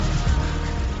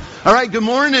All right, good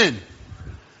morning.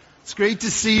 It's great to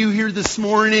see you here this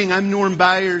morning. I'm Norm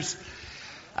Byers.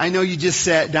 I know you just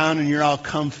sat down and you're all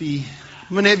comfy. I'm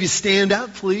going to have you stand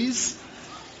up, please.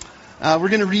 We're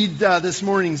going to read this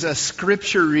morning's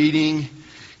scripture reading.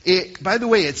 By the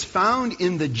way, it's found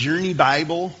in the Journey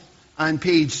Bible on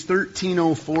page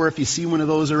 1304. If you see one of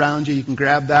those around you, you can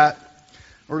grab that,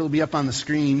 or it'll be up on the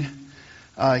screen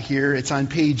here. It's on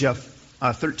page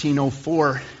 1304.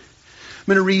 I'm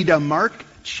going to read Mark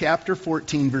chapter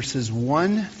 14, verses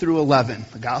 1 through 11,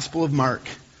 the Gospel of Mark.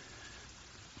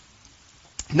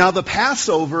 Now the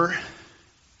Passover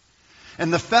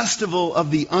and the festival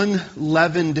of the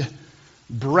unleavened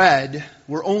bread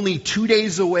were only 2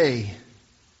 days away,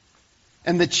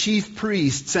 and the chief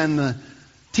priests and the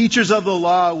teachers of the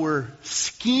law were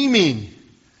scheming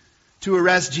to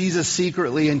arrest Jesus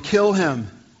secretly and kill him.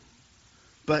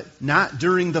 But not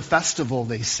during the festival,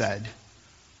 they said,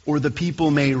 or the people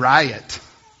may riot.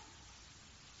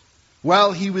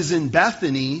 While he was in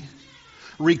Bethany,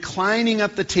 reclining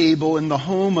at the table in the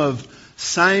home of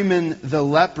Simon the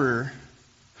leper,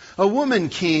 a woman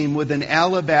came with an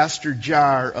alabaster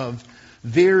jar of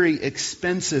very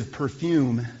expensive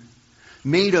perfume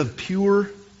made of pure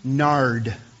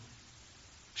nard.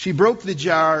 She broke the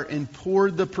jar and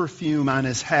poured the perfume on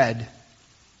his head.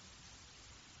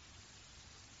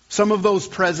 Some of those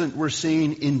present were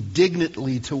saying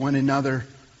indignantly to one another,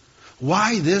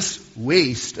 "Why this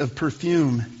waste of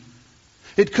perfume?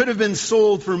 It could have been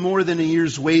sold for more than a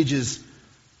year's wages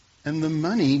and the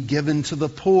money given to the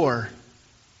poor."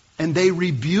 And they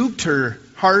rebuked her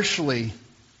harshly.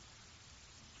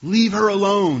 "Leave her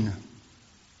alone,"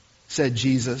 said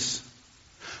Jesus.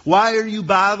 "Why are you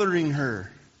bothering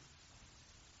her?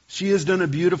 She has done a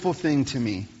beautiful thing to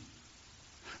me.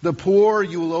 The poor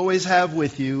you will always have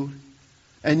with you,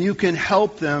 and you can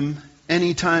help them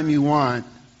anytime you want.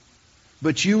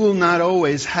 But you will not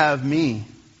always have me."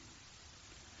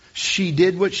 She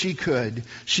did what she could.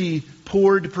 She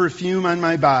poured perfume on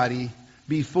my body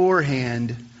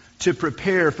beforehand to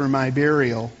prepare for my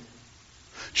burial.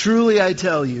 Truly I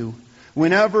tell you,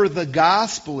 whenever the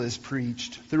gospel is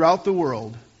preached throughout the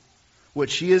world, what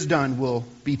she has done will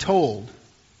be told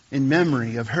in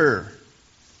memory of her.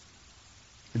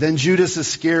 Then Judas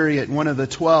Iscariot, one of the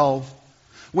 12,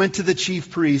 went to the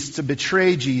chief priests to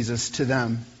betray Jesus to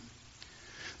them.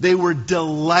 They were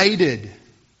delighted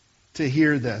to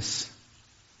hear this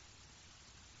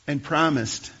and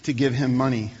promised to give him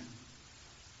money.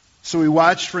 So he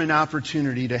watched for an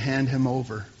opportunity to hand him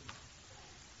over.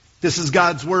 This is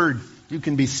God's Word. You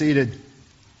can be seated.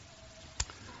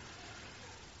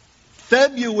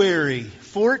 February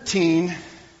 14,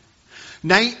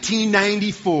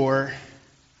 1994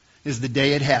 is the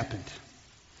day it happened.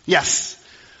 Yes,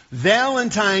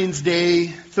 Valentine's Day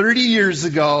 30 years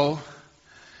ago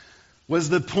was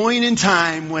the point in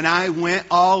time when I went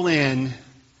all in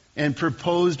and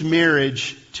proposed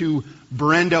marriage to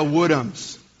Brenda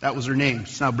Woodhams. That was her name.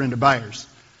 It's now Brenda Byers.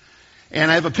 And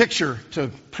I have a picture to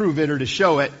prove it or to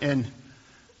show it. And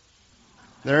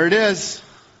there it is.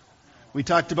 We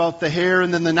talked about the hair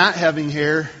and then the not having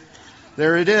hair.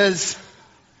 There it is.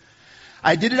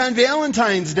 I did it on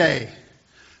Valentine's Day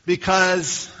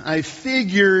because I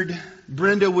figured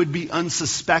Brenda would be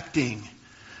unsuspecting.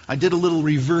 I did a little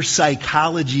reverse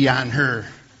psychology on her.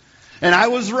 And I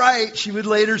was right. She would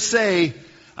later say,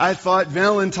 "I thought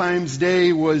Valentine's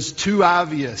Day was too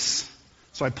obvious."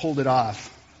 So I pulled it off.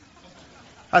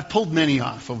 I've pulled many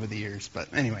off over the years,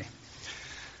 but anyway.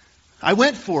 I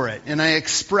went for it, and I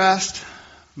expressed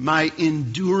my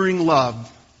enduring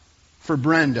love for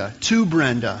Brenda, to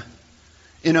Brenda,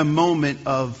 in a moment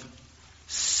of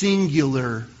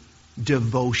singular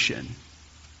devotion.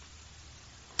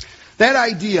 That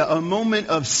idea, a moment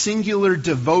of singular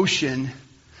devotion,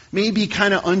 may be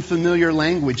kind of unfamiliar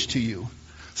language to you.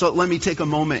 So let me take a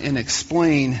moment and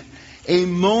explain. A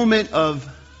moment of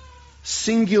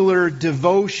singular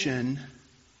devotion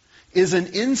is an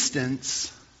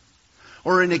instance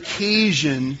or an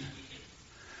occasion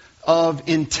of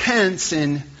intense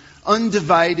and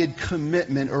undivided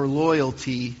commitment or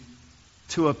loyalty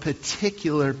to a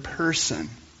particular person.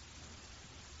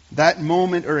 That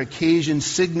moment or occasion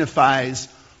signifies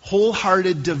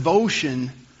wholehearted devotion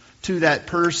to that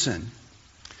person.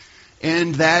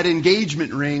 And that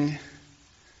engagement ring,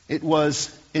 it was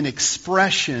an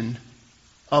expression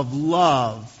of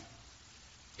love.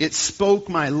 It spoke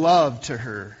my love to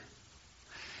her.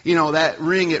 You know, that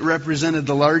ring, it represented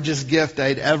the largest gift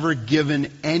I'd ever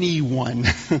given anyone.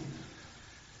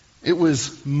 It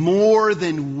was more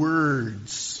than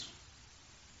words.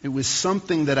 It was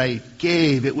something that I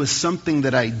gave. It was something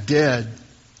that I did.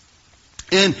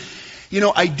 And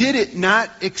I did it not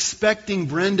expecting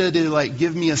Brenda to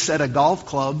give me a set of golf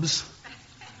clubs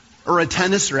or a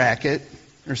tennis racket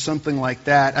or something like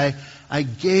that. I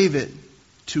gave it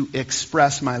to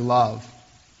express my love.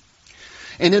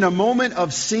 And in a moment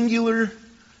of singular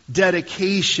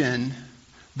dedication,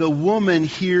 the woman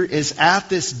here is at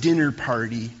this dinner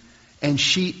party and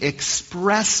she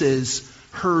expresses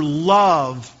her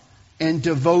love and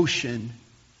devotion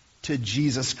to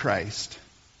Jesus Christ.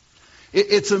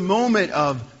 It's a moment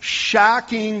of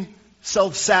shocking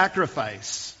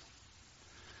self-sacrifice.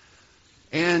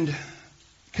 And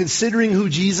considering who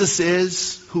Jesus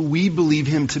is, who we believe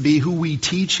him to be, who we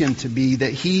teach him to be,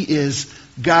 that he is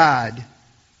God,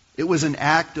 it was an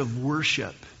act of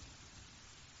worship.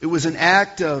 It was an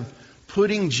act of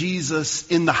putting Jesus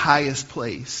in the highest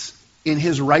place, in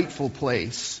his rightful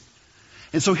place.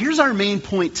 And so here's our main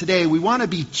point today. We want to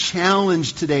be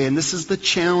challenged today, and this is the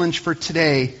challenge for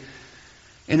today.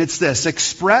 And it's this: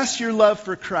 express your love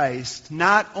for Christ,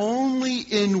 not only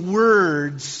in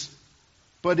words,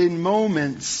 but in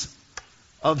moments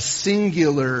of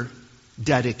singular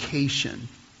dedication.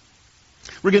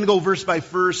 We're going to go verse by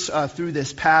verse through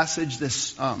this passage,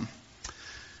 this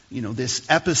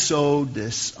episode,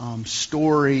 this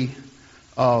story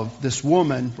of this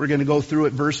woman. We're going to go through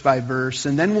it verse by verse,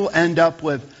 and then we'll end up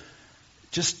with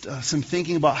just some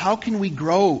thinking about how can we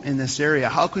grow in this area?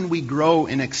 How can we grow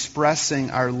in expressing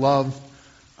our love,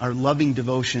 our loving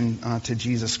devotion to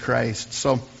Jesus Christ?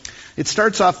 So it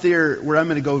starts off there where I'm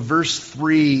going to go verse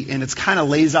 3, and it kind of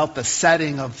lays out the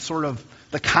setting of sort of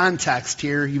the context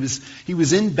here. He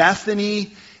was in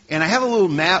Bethany, and I have a little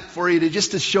map for you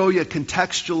to show you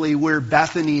contextually where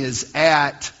Bethany is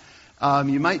at.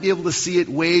 You might be able to see it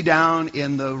way down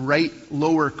in the right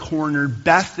lower corner,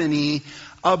 Bethany.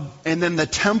 And then the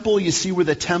temple, you see where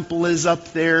the temple is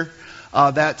up there.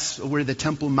 That's where the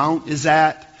Temple Mount is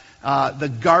at.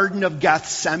 The Garden of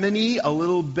Gethsemane, a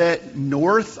little bit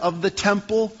north of the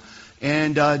temple.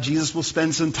 And Jesus will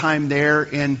spend some time there.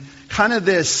 And kind of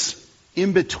this,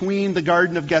 in between the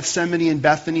Garden of Gethsemane and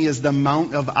Bethany, is the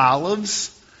Mount of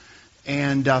Olives.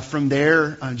 And from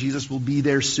there, Jesus will be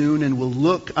there soon and will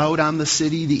look out on the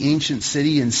city, the ancient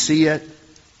city, and see it.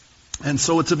 And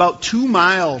so it's about 2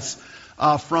 miles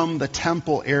from the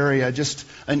temple area, just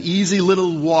an easy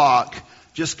little walk,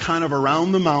 just kind of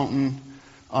around the mountain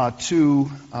to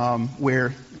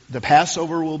where the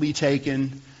Passover will be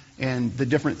taken and the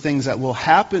different things that will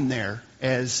happen there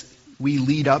as we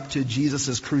lead up to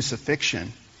Jesus'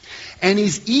 crucifixion. And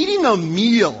he's eating a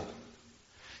meal.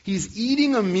 He's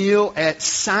eating a meal at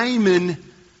Simon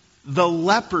the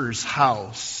leper's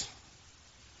house.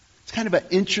 It's kind of an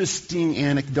interesting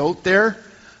anecdote there.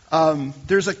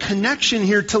 There's a connection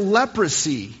here to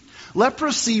leprosy.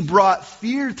 Leprosy brought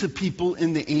fear to people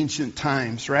in the ancient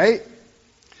times, right?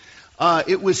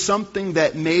 It was something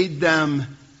that made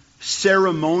them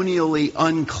ceremonially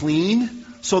unclean,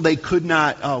 so they could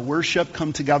not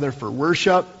come together for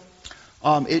worship.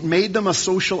 It made them a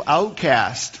social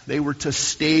outcast. They were to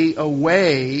stay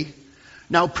away.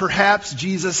 Now, perhaps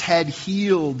Jesus had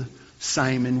healed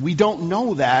Simon. We don't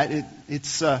know that.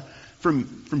 It's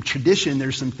from tradition,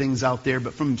 there's some things out there,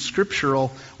 but from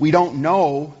scriptural, we don't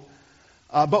know.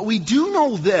 But we do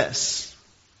know this.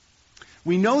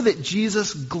 We know that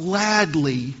Jesus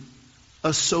gladly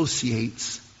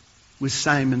associates with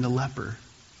Simon the leper.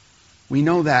 We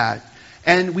know that.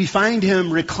 And we find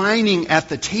him reclining at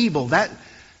the table.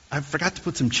 I forgot to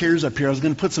put some chairs up here. I was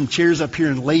going to put some chairs up here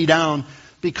and lay down,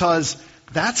 because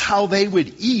that's how they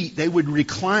would eat. They would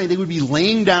recline. They would be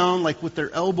laying down with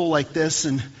their elbow like this,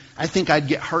 and I think I'd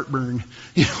get heartburn,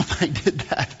 if I did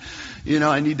that.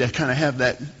 I need to kind of have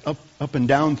that up and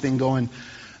down thing going.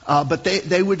 But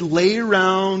they would lay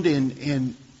around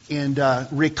and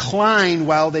recline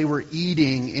while they were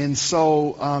eating. And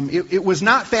so it was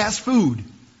not fast food.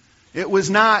 It was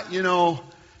not,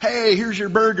 hey, here's your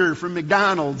burger from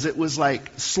McDonald's. It was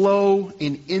slow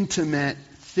and intimate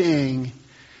thing.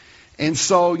 And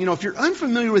so, if you're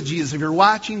unfamiliar with Jesus, if you're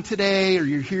watching today or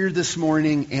you're here this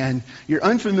morning and you're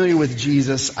unfamiliar with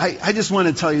Jesus, I just want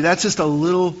to tell you that's just a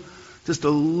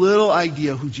little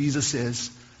idea who Jesus is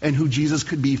and who Jesus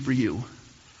could be for you.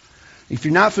 If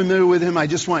you're not familiar with him, I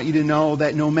just want you to know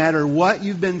that no matter what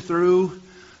you've been through,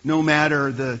 no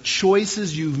matter the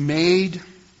choices you've made,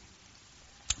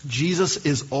 Jesus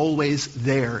is always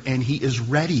there, and he is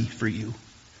ready for you.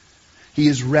 He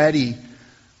is ready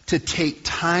to take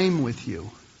time with you,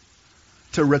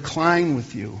 to recline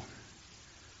with you.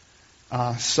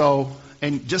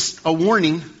 And just a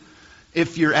warning,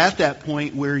 if you're at that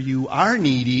point where you are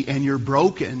needy and you're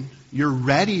broken, you're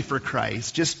ready for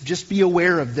Christ, just be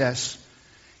aware of this.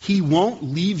 He won't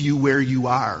leave you where you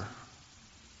are.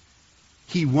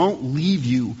 He won't leave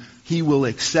you. He will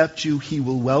accept you. He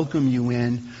will welcome you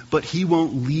in, but He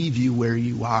won't leave you where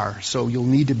you are. So you'll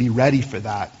need to be ready for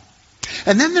that.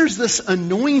 And then there's this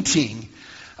anointing,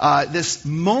 this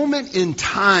moment in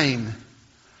time,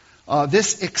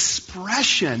 this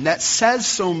expression that says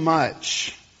so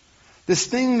much. This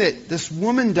thing that this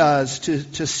woman does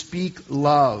to speak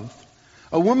love.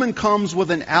 A woman comes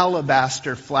with an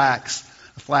alabaster flask.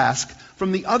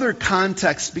 From the other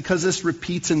context, because this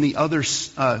repeats in the other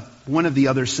one of the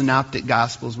other synoptic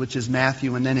gospels, which is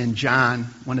Matthew, and then in John,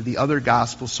 one of the other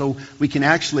gospels, so we can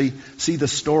actually see the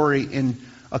story in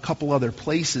a couple other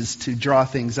places to draw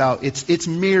things out. It's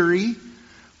Mary,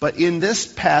 but in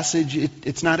this passage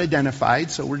it's not identified,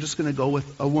 so we're just going to go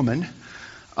with a woman.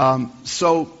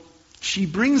 So she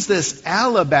brings this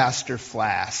alabaster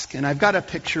flask, and I've got a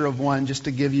picture of one just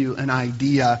to give you an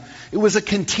idea. It was a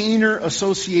container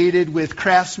associated with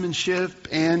craftsmanship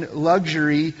and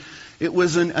luxury. It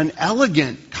was an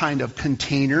elegant kind of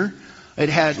container. It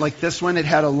had, like this one, it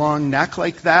had a long neck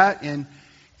like that,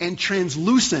 and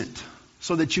translucent,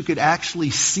 so that you could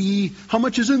actually see how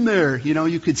much is in there. You know,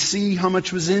 you could see how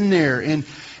much was in there. And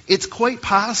it's quite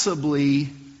possibly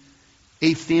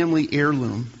a family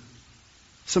heirloom.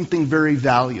 Something very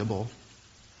valuable.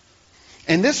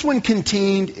 And this one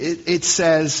contained, it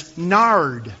says,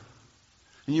 nard.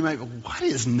 And you might go, what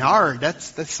is nard? That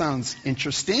sounds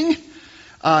interesting.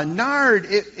 Nard,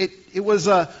 it was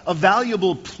a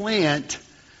valuable plant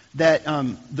that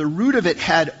the root of it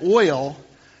had oil.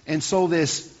 And so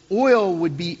this oil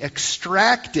would be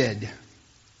extracted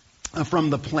from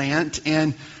the plant.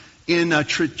 And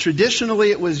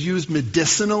traditionally it was used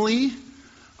medicinally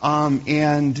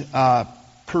and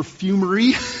perfumery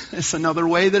is another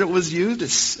way that it was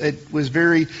used. It was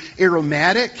very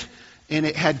aromatic, and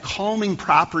it had calming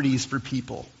properties for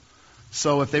people.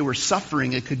 So if they were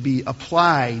suffering, it could be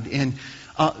applied. And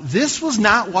this was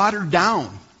not watered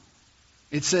down.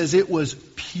 It says it was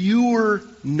pure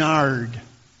nard.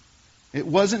 It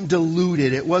wasn't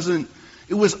diluted. It was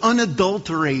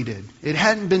unadulterated. It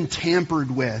hadn't been tampered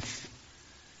with.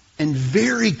 And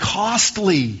very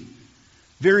costly.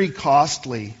 Very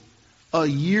costly. A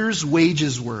year's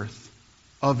wages worth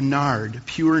of nard,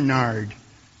 pure nard,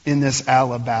 in this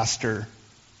alabaster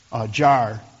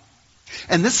jar.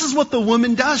 And this is what the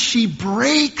woman does. She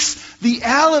breaks the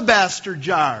alabaster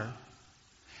jar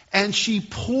and she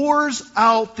pours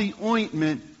out the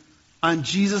ointment on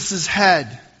Jesus'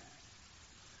 head.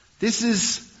 This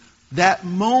is that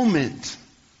moment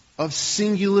of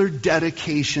singular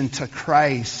dedication to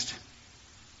Christ.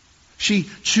 She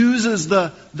chooses the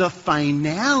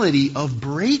finality of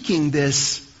breaking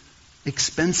this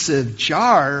expensive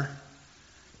jar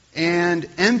and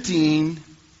emptying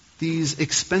these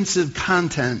expensive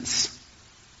contents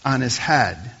on His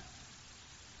head.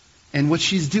 And what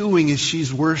she's doing is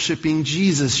she's worshiping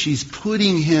Jesus. She's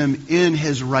putting Him in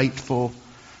His rightful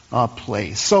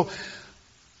place. So,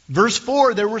 verse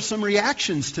 4, there were some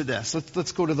reactions to this.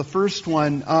 Let's go to the first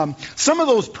one. Some of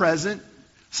those present,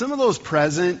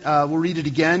 we'll read it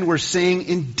again, were saying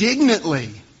indignantly,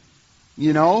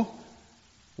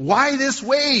 why this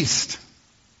waste?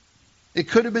 It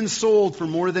could have been sold for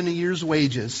more than a year's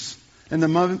wages and the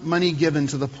money given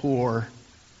to the poor.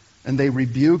 And they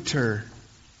rebuked her.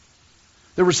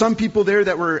 There were some people there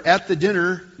that were at the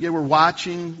dinner, they were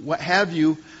watching, what have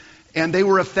you, and they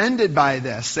were offended by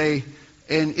this.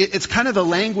 It's kind of the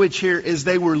language here is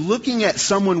they were looking at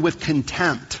someone with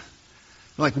contempt.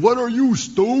 Like, what are you,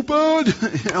 stupid?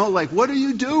 What are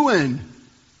you doing?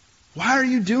 Why are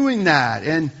you doing that?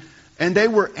 And they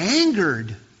were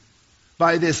angered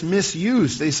by this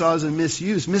misuse. They saw it as a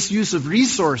misuse of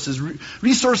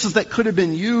resources that could have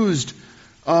been used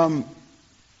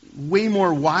way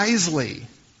more wisely.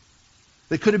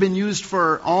 They could have been used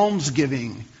for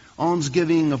almsgiving.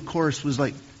 Almsgiving, of course, was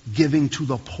like giving to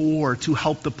the poor, to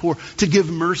help the poor, to give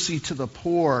mercy to the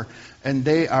poor. And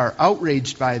they are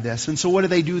outraged by this. And so what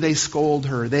do? They scold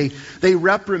her. They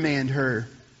reprimand her.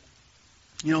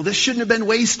 This shouldn't have been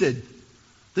wasted.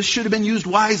 This should have been used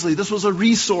wisely. This was a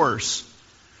resource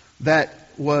that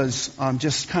was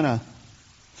just kind of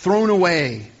thrown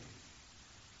away.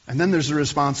 And then there's the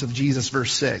response of Jesus,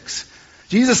 verse 6.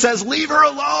 Jesus says, leave her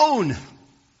alone.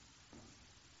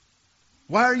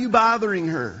 Why are you bothering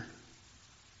her?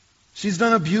 She's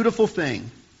done a beautiful thing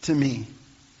to me.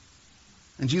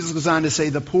 And Jesus goes on to say,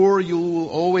 the poor you will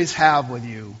always have with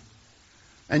you.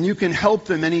 And you can help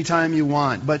them anytime you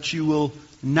want, but you will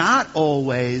not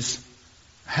always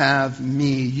have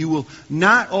me. You will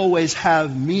not always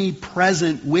have me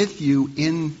present with you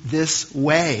in this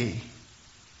way.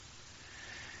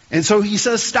 And so he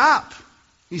says, stop.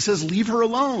 He says, leave her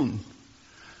alone.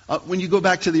 When you go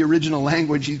back to the original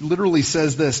language, he literally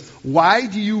says this: why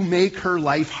do you make her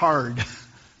life hard?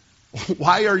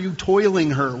 Why are you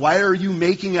toiling her? Why are you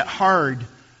making it hard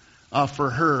for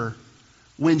her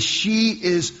when she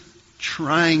is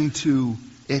trying to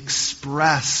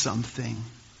express something?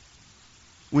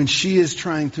 When she is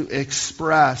trying to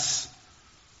express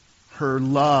her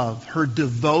love, her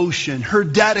devotion, her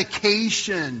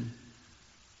dedication,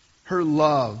 her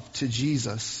love to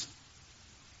Jesus.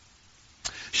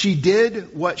 She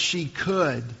did what she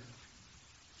could.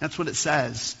 That's what it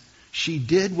says. She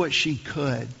did what she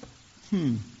could.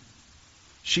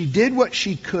 She did what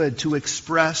she could to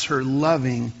express her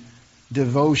loving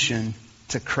devotion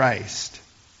to Christ.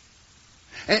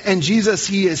 And Jesus,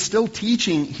 he is still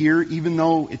teaching here, even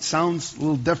though it sounds a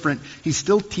little different. He's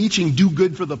still teaching, do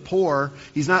good for the poor.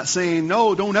 He's not saying,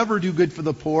 no, don't ever do good for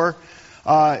the poor.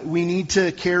 We need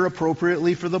to care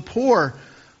appropriately for the poor.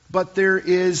 But there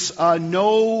is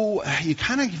no, you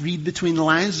kind of read between the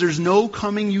lines, there's no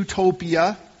coming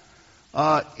utopia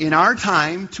in our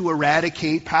time to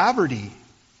eradicate poverty.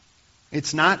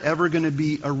 It's not ever going to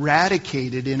be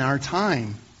eradicated in our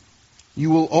time. You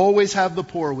will always have the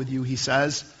poor with you, he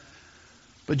says.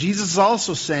 But Jesus is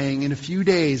also saying, in a few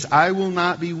days, I will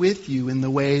not be with you in the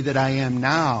way that I am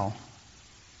now.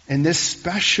 And this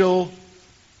special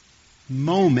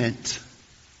moment,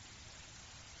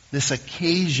 this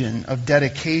occasion of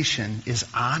dedication is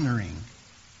honoring.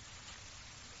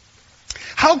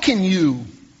 How can you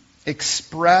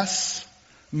express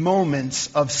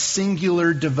moments of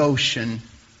singular devotion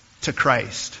to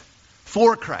Christ,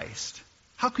 for Christ?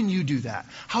 How can you do that?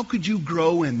 How could you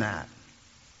grow in that?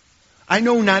 I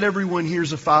know not everyone here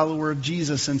is a follower of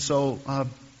Jesus, and so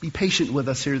be patient with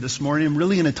us here this morning. I'm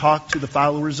really going to talk to the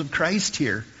followers of Christ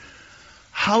here.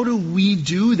 How do we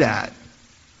do that?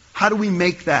 How do we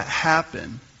make that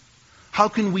happen? How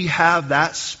can we have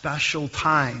that special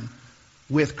time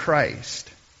with Christ?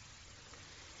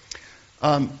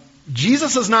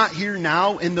 Jesus is not here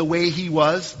now in the way he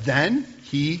was then.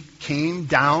 He came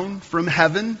down from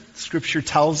heaven, Scripture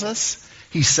tells us.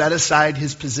 He set aside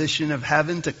his position of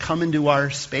heaven to come into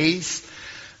our space.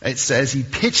 It says he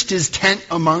pitched his tent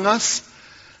among us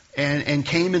and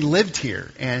came and lived here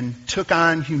and took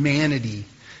on humanity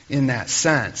in that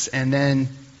sense. And then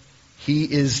he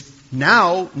is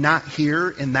now not here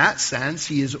in that sense.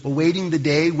 He is awaiting the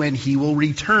day when he will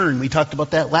return. We talked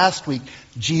about that last week.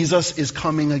 Jesus is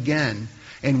coming again.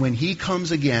 And when he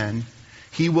comes again,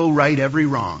 he will right every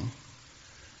wrong.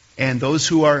 And those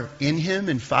who are in him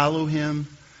and follow him,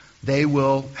 they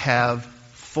will have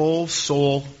full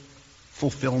soul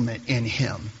fulfillment in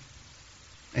him.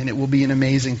 And it will be an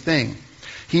amazing thing.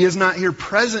 He is not here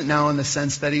present now in the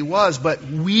sense that he was, but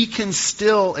we can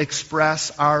still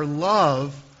express our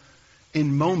love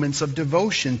in moments of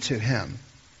devotion to him.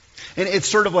 And it's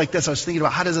sort of like this. I was thinking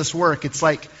about, how does this work? It's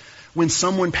like when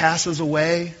someone passes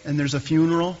away and there's a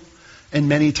funeral, and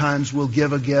many times we'll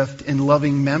give a gift in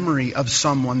loving memory of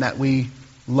someone that we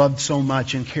loved so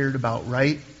much and cared about,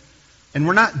 right? And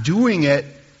we're not doing it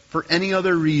for any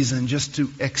other reason, just to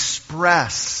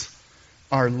express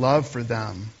our love for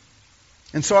them.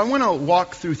 And so I want to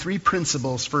walk through 3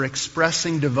 principles for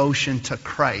expressing devotion to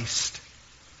Christ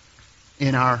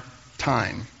in our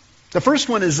time. The first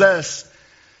one is this,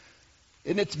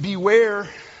 and it's beware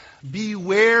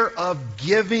of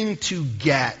giving to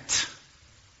get.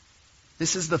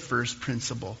 This is the first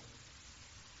principle.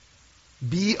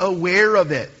 Be aware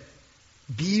of it.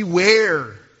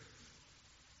 Beware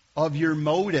of your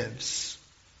motives.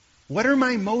 What are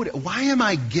my motives? Why am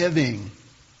I giving?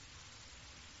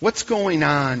 What's going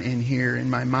on in here in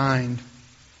my mind?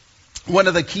 One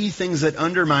of the key things that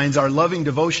undermines our loving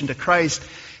devotion to Christ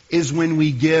is when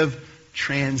we give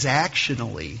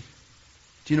transactionally.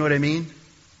 Do you know what I mean?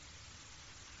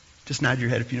 Just nod your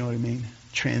head if you know what I mean.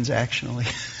 Transactionally.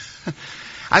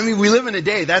 I mean, we live in a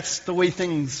day, that's the way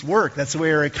things work. That's the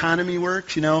way our economy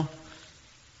works, you know.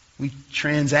 We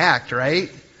transact,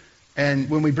 right? And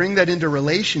when we bring that into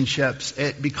relationships,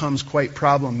 it becomes quite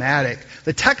problematic.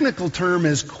 The technical term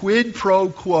is quid pro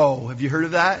quo. Have you heard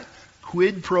of that?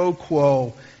 Quid pro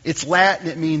quo. It's Latin.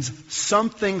 It means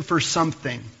something for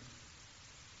something.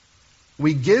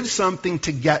 We give something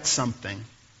to get something.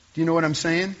 Do you know what I'm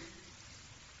saying?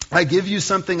 I give you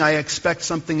something, I expect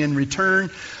something in return.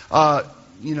 A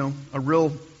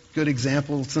real good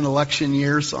example, it's an election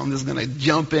year, so I'm just going to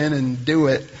jump in and do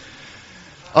it.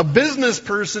 A business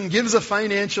person gives a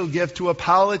financial gift to a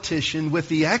politician with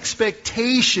the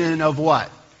expectation of what?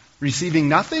 Receiving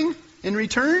nothing in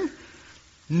return?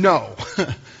 No.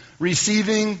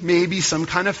 receiving maybe some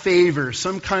kind of favor,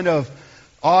 some kind of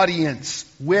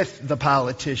audience with the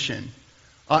politician,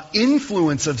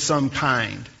 influence of some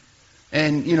kind.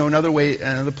 And, in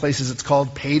other places it's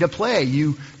called pay to play.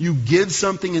 You give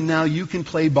something and now you can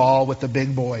play ball with the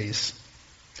big boys.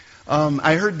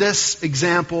 I heard this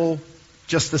example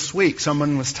just this week.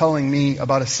 Someone was telling me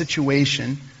about a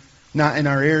situation, not in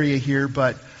our area here,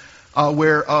 but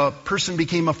where a person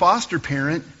became a foster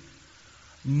parent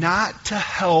not to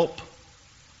help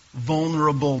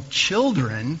vulnerable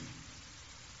children,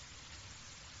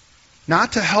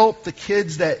 not to help the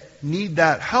kids that need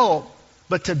that help,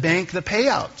 but to bank the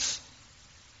payouts.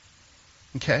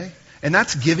 Okay? And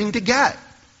that's giving to get.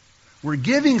 We're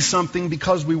giving something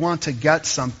because we want to get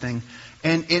something.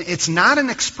 And it's not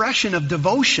an expression of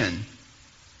devotion.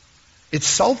 It's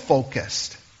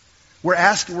self-focused. We're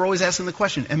always asking the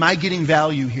question, am I getting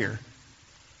value here?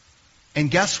 And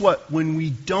guess what? When we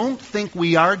don't think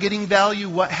we are getting value,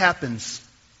 what happens?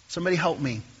 Somebody help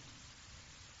me.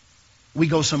 We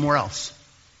go somewhere else.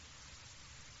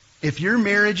 If your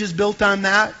marriage is built on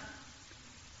that,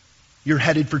 you're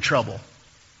headed for trouble.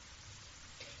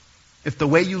 If the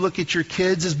way you look at your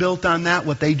kids is built on that,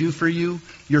 what they do for you,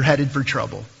 you're headed for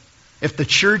trouble. If the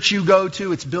church you go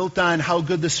to, it's built on how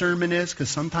good the sermon is, because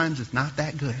sometimes it's not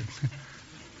that good,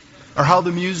 or how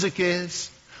the music is,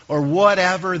 or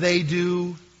whatever they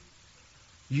do,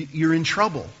 you're in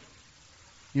trouble.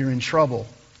 You're in trouble.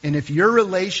 And if your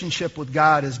relationship with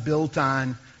God is built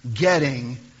on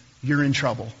getting, you're in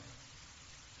trouble.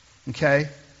 Okay?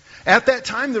 At that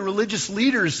time, the religious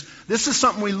leaders, this is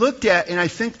something we looked at, and I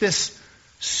think this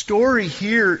story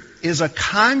here is a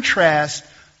contrast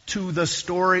to the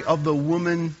story of the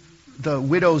woman, the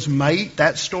widow's mite,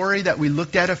 that story that we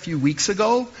looked at a few weeks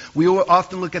ago. We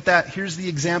often look at that. Here's the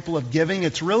example of giving.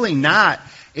 It's really not.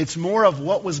 It's more of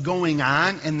what was going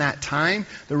on in that time.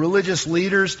 The religious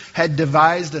leaders had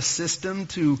devised a system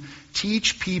to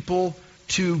teach people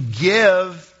to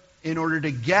give in order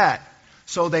to get.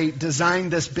 So they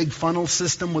designed this big funnel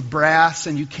system with brass,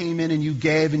 and you came in and you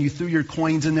gave, and you threw your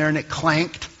coins in there, and it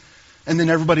clanked. And then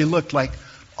everybody looked like,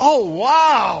 oh,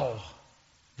 wow,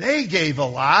 they gave a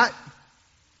lot.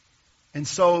 And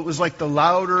so it was like the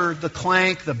louder the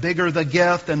clank, the bigger the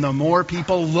gift, and the more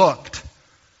people looked.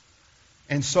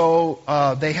 And so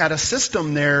they had a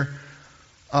system there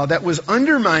that was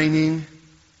undermining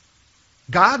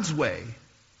God's way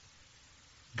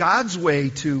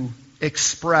to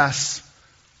express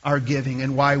our giving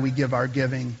and why we give our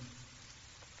giving.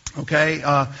 Okay?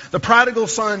 The prodigal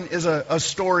son is a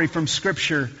story from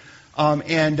Scripture.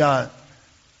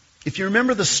 If you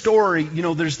remember the story,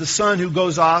 there's the son who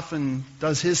goes off and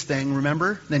does his thing,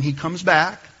 remember? Then he comes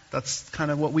back. That's kind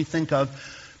of what we think of.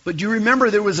 But do you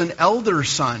remember there was an elder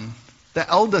son, the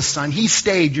eldest son? He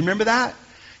stayed. Do you remember that?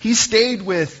 He stayed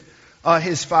with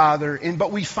his father.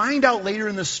 But we find out later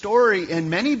in the story, and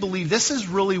many believe this is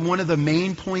really one of the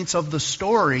main points of the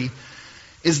story,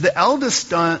 is the eldest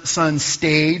son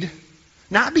stayed,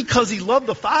 not because he loved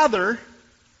the father,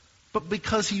 but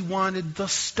because he wanted the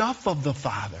stuff of the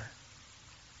father.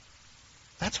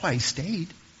 That's why he stayed.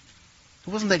 It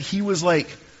wasn't that he was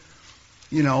like,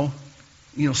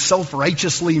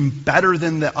 self-righteously better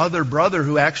than the other brother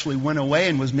who actually went away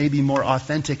and was maybe more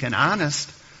authentic and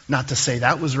honest. Not to say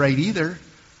that was right either.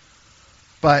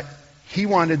 But he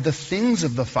wanted the things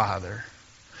of the Father.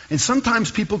 And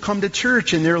sometimes people come to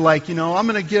church and they're like, I'm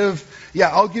going to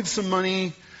I'll give some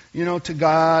money, to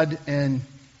God, and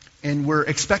we're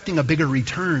expecting a bigger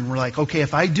return. We're like, okay,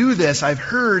 if I do this, I've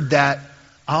heard that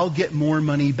I'll get more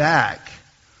money back.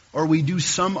 Or we do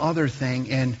some other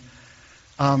thing, and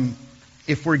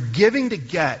if we're giving to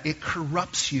get, it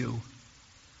corrupts you.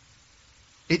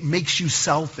 It makes you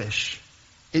selfish.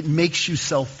 It makes you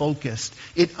self-focused.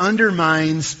 It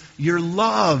undermines your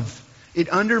love. It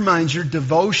undermines your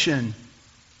devotion.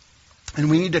 And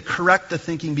we need to correct the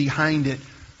thinking behind it.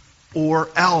 Or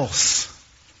else.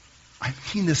 I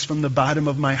mean this from the bottom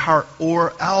of my heart.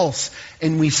 Or else.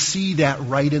 And we see that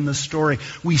right in the story.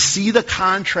 We see the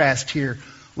contrast here.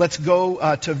 Let's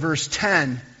go to verse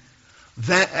 10.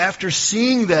 Then, after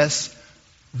seeing this,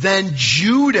 then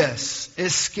Judas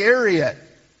Iscariot,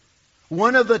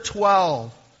 one of the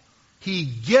 12, he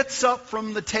gets up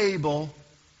from the table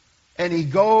and he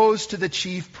goes to the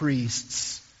chief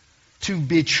priests to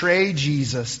betray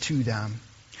Jesus to them.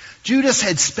 Judas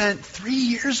had spent 3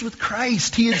 years with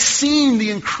Christ. He had seen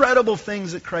the incredible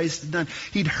things that Christ had done.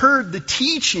 He'd heard the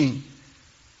teaching.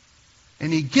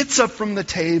 And he gets up from the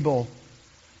table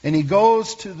and he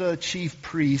goes to the chief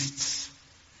priests,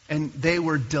 and they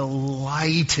were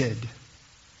delighted.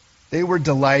 They were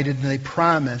delighted, and they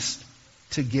promised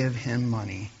to give him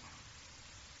money.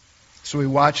 So we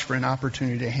watch for an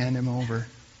opportunity to hand him over.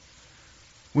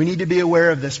 We need to be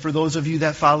aware of this. For those of you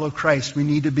that follow Christ, we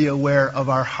need to be aware of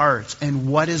our hearts and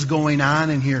what is going on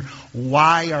in here.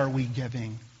 Why are we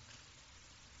giving?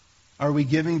 Are we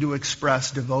giving to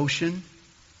express devotion?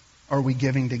 Or are we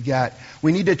giving to get?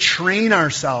 We need to train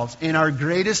ourselves. And our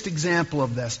greatest example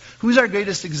of this, who's our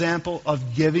greatest example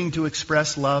of giving to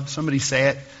express love? Somebody say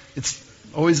it. It's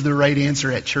always the right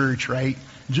answer at church, right?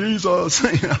 Jesus.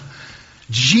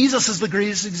 Jesus is the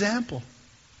greatest example.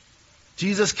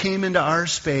 Jesus came into our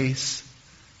space.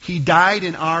 He died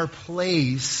in our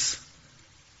place.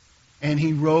 And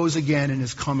He rose again and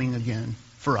is coming again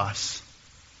for us.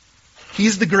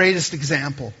 He's the greatest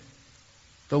example.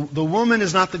 The woman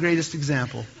is not the greatest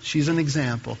example. She's an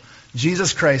example.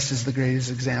 Jesus Christ is the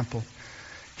greatest example.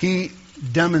 He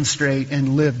demonstrated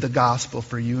and lived the gospel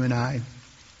for you and I.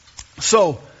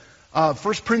 So,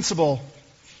 first principle,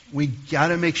 we got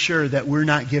to make sure that we're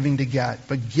not giving to get,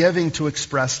 but giving to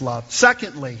express love.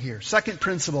 Secondly here, second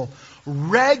principle,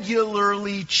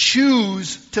 regularly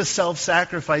choose to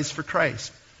self-sacrifice for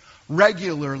Christ.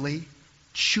 Regularly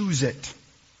choose it.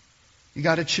 You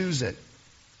got to choose it.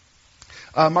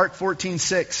 Mark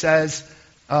 14:6 says,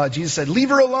 Jesus said, "Leave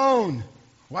her alone.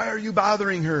 Why are you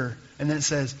bothering her?" And then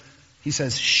He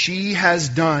says, "She has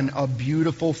done a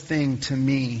beautiful thing to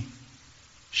me."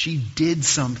 She did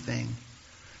something.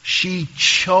 She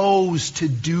chose to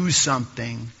do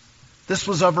something. This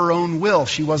was of her own will.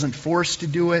 She wasn't forced to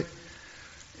do it.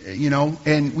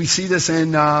 And we see this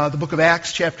in the book of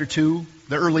Acts chapter 2,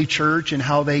 the early church and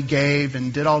how they gave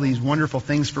and did all these wonderful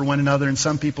things for one another. And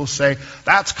some people say,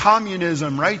 that's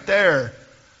communism right there.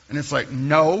 And it's like,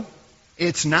 no,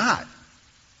 it's not.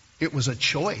 It was a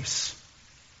choice.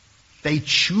 They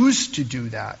choose to do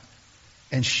that.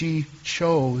 And she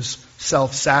chose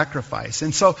self-sacrifice.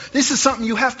 And so this is something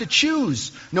you have to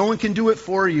choose. No one can do it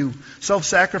for you.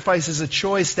 Self-sacrifice is a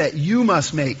choice that you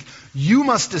must make. You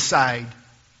must decide,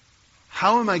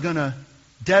 how am I going to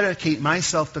dedicate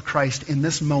myself to Christ in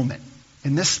this moment,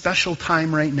 in this special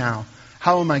time right now?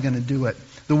 How am I going to do it?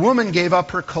 The woman gave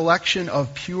up her collection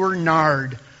of pure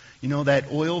nard,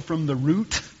 that oil from the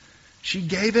root. She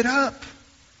gave it up.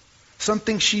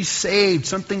 Something she saved,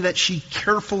 something that she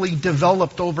carefully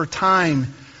developed over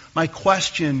time. My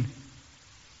question,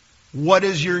 what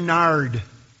is your nard?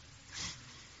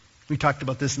 We talked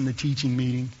about this in the teaching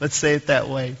meeting. Let's say it that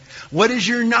way. What is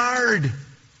your nard?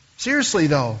 Seriously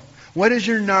though, what is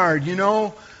your nard?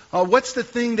 What's the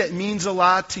thing that means a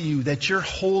lot to you that you're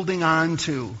holding on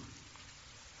to?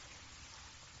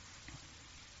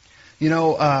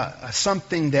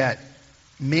 Something that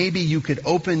maybe you could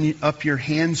open up your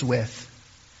hands with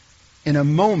in a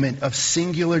moment of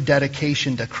singular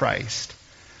dedication to Christ.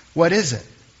 What is it?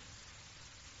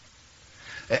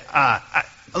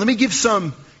 Let me give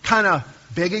some kind of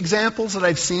big examples that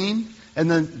I've seen, and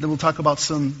then we'll talk about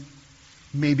some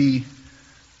maybe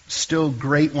still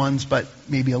great ones, but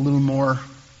maybe a little more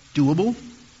doable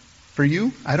for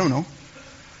you. I don't know.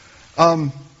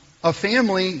 A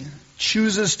family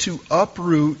chooses to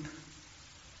uproot,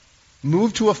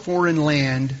 move to a foreign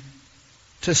land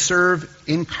to serve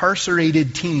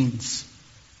incarcerated teens.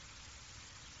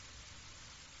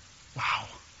 Wow.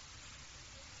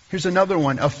 Here's another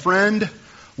one. A friend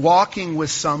walking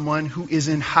with someone who is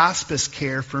in hospice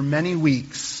care for many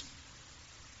weeks,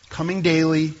 coming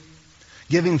daily,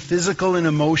 giving physical and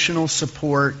emotional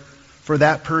support for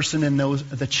that person and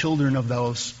the children of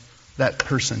that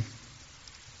person.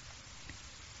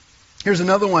 Here's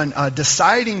another one,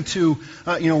 deciding to,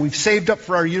 we've saved up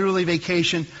for our yearly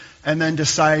vacation and then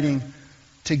deciding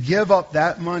to give up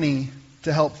that money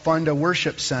to help fund a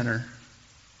worship center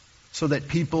so that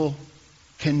people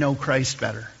can know Christ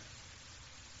better.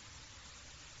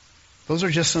 Those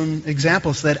are just some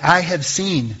examples that I have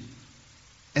seen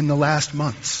in the last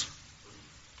months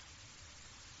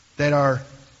that are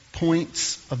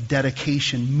points of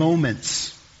dedication,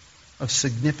 moments of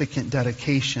significant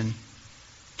dedication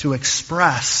to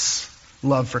express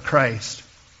love for Christ.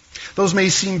 Those may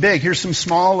seem big. Here's some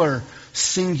smaller,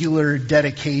 singular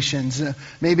dedications.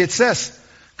 Maybe it's this: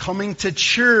 coming to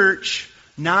church,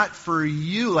 not for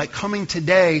you, like coming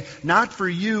today, not for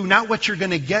you, not what you're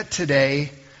going to get today,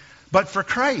 but for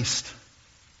Christ.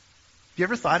 Have you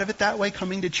ever thought of it that way,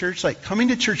 coming to church? Like coming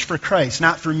to church for Christ,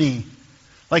 not for me.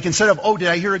 Like instead of, did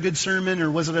I hear a good sermon,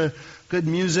 or was it a good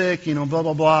music, blah,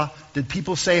 blah, blah. Did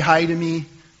people say hi to me,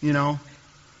 No,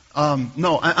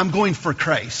 I'm going for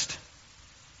Christ.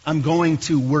 I'm going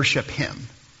to worship Him.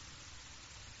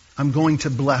 I'm going to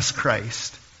bless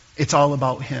Christ. It's all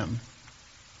about Him.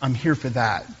 I'm here for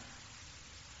that.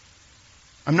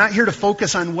 I'm not here to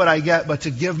focus on what I get, but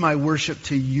to give my worship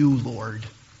to you, Lord.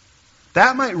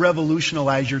 That might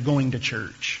revolutionize your going to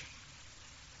church.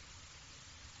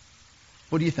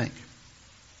 What do you think?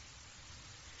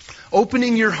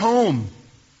 Opening your home,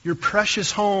 your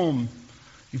precious home.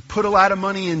 You've put a lot of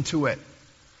money into it.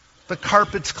 The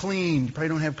carpet's clean. You probably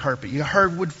don't have carpet. You have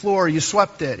hardwood floor. You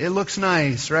swept it. It looks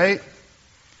nice, right?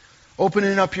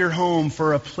 Opening up your home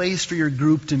for a place for your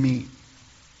group to meet.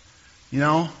 You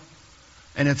know?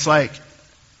 And it's like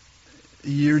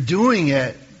you're doing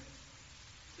it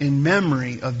in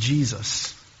memory of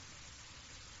Jesus.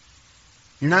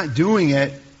 You're not doing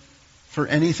it for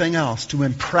anything else, to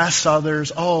impress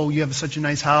others. Oh, you have such a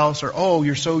nice house, or oh,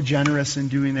 you're so generous in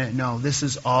doing that. No, this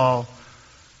is all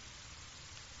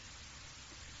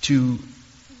to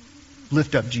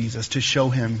lift up Jesus, to show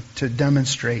Him, to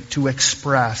demonstrate, to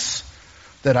express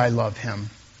that I love Him.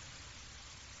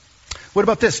 What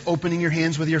about this? Opening your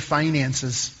hands with your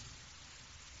finances.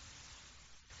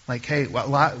 Like, hey,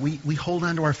 we hold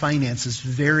on to our finances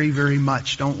very, very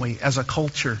much, don't we, as a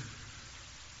culture?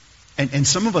 And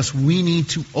some of us, we need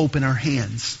to open our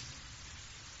hands.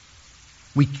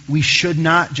 We should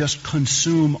not just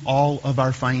consume all of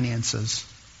our finances.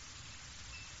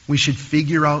 We should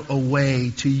figure out a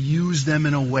way to use them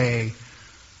in a way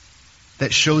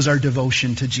that shows our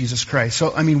devotion to Jesus Christ.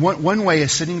 So, I mean, one way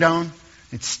is sitting down.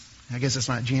 I guess it's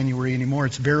not January anymore.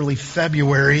 It's barely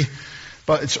February.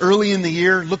 But it's early in the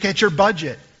year. Look at your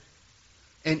budget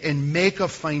and make a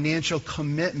financial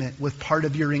commitment with part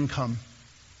of your income.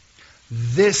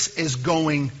 This is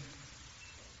going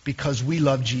because we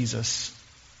love Jesus,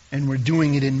 and we're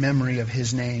doing it in memory of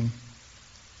His name.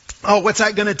 Oh, what's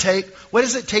that going to take? What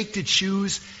does it take to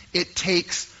choose? It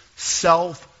takes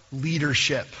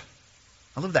self-leadership.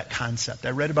 I love that concept. I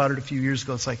read about it a few years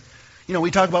ago. It's like,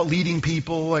 we talk about leading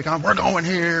people, like, we're going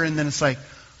here, and then it's like,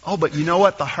 oh, but you know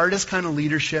what? The hardest kind of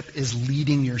leadership is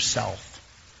leading yourself.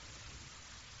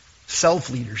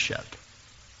 Self-leadership.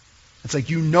 It's like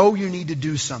you need to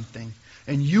do something,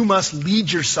 and you must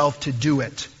lead yourself to do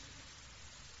it.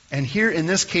 And here, in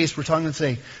this case, we're talking to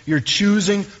say, you're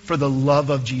choosing for the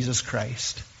love of Jesus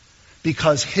Christ.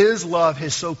 Because His love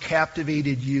has so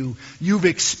captivated you. You've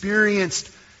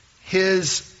experienced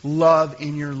His love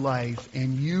in your life,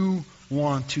 and you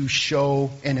want to show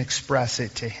and express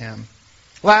it to Him.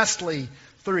 Lastly,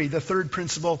 the third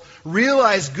principle,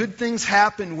 realize good things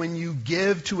happen when you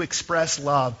give to express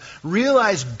love.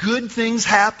 Realize good things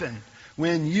happen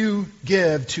when you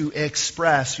give to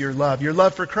express your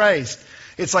love for Christ.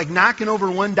 It's like knocking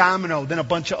over one domino, then a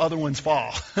bunch of other ones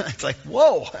fall. It's like,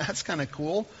 whoa, that's kind of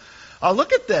cool.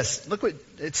 Look at this. Look what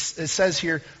it says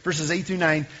here, verses 8 through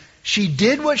 9. She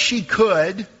did what she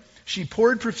could. She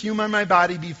poured perfume on my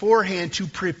body beforehand to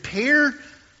prepare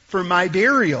for my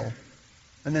burial.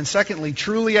 And then secondly,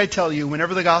 truly I tell you,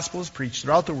 whenever the gospel is preached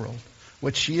throughout the world,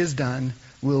 what she has done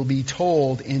will be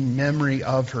told in memory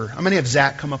of her. I'm going to have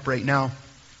Zach come up right now.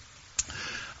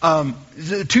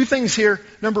 Two things here.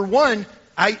 Number one,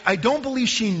 I don't believe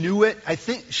she knew it. I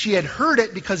think she had heard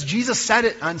it because Jesus said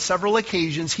it on several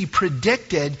occasions. He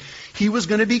predicted He was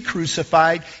going to be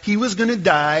crucified. He was going to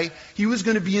die. He was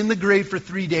going to be in the grave for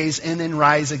 3 days and then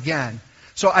rise again.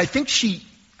 So I think she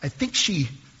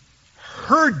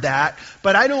heard that,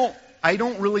 but I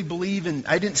don't really believe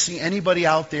I didn't see anybody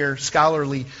out there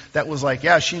scholarly that was like,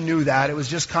 yeah, she knew that. It was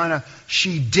just kind of,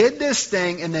 she did this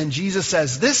thing, and then Jesus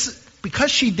says,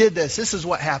 because she did this is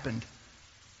what happened.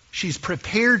 She's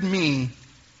prepared me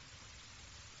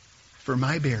for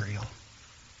my burial.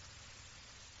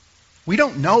 We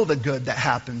don't know the good that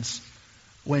happens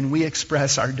when we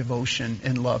express our devotion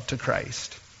and love to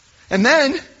Christ. And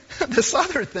then, this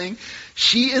other thing,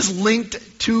 she is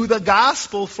linked to the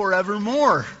gospel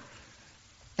forevermore.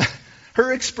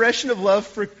 Her expression of love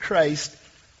for Christ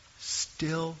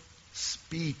still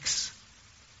speaks.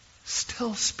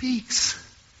 Still speaks.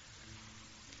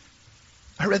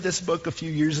 I read this book a few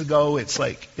years ago. It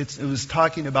was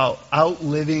talking about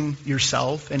outliving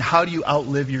yourself. And how do you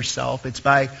outlive yourself? It's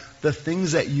by the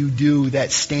things that you do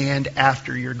that stand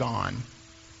after you're gone.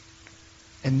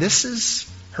 And this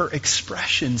is her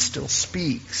expression still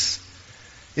speaks.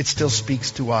 It still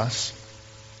speaks to us.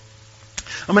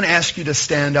 I'm going to ask you to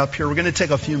stand up here. We're going to take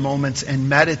a few moments and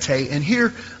meditate. And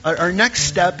here, our next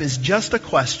step is just a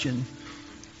question.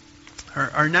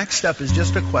 Our next step is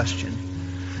just a question.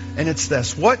 And it's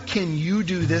this. What can you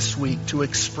do this week to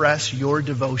express your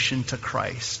devotion to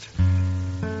Christ?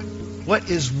 What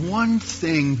is one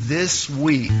thing this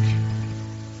week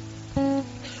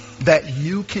that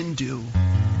you can do?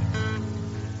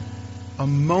 A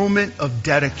moment of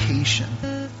dedication.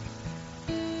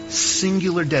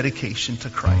 Singular dedication to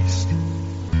Christ.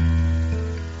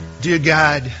 Dear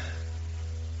God,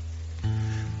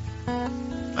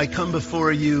 I come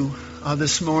before you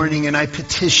this morning and I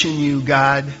petition you,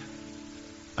 God.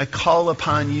 I call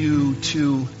upon you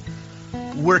to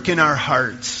work in our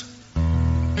hearts.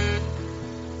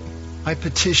 I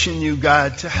petition you,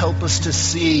 God, to help us to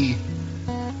see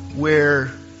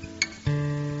where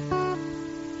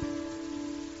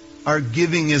our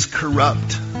giving is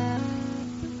corrupt,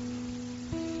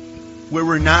 where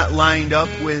we're not lined up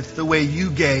with the way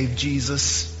you gave,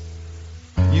 Jesus.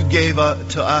 You gave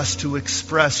to us to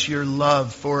express your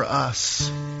love for us.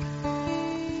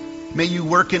 May you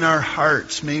work in our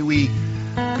hearts. May we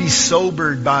be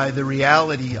sobered by the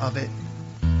reality of it.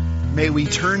 May we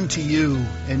turn to you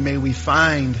and may we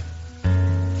find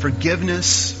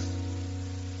forgiveness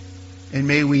and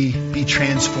may we be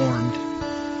transformed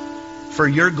for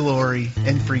your glory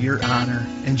and for your honor.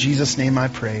 In Jesus' name I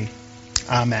pray.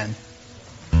 Amen.